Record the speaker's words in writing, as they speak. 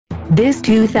This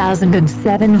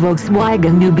 2007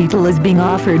 Volkswagen New Beetle is being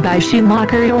offered by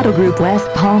Schumacher Auto Group West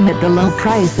Palm at the low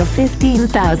price of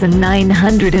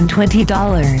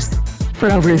 $15,920.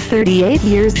 For over 38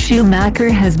 years, Schumacher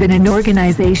has been an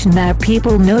organization that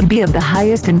people know to be of the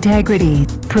highest integrity,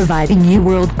 providing you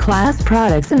world-class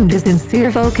products and a sincere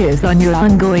focus on your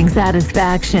ongoing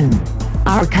satisfaction.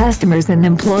 Our customers and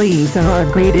employees are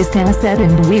our greatest asset,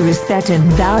 and we respect and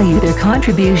value their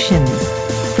contributions.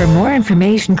 For more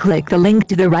information, click the link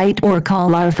to the right or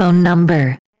call our phone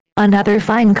number. Another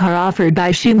fine car offered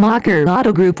by Schumacher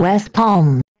Auto Group West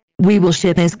Palm. We will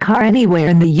ship this car anywhere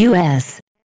in the U.S.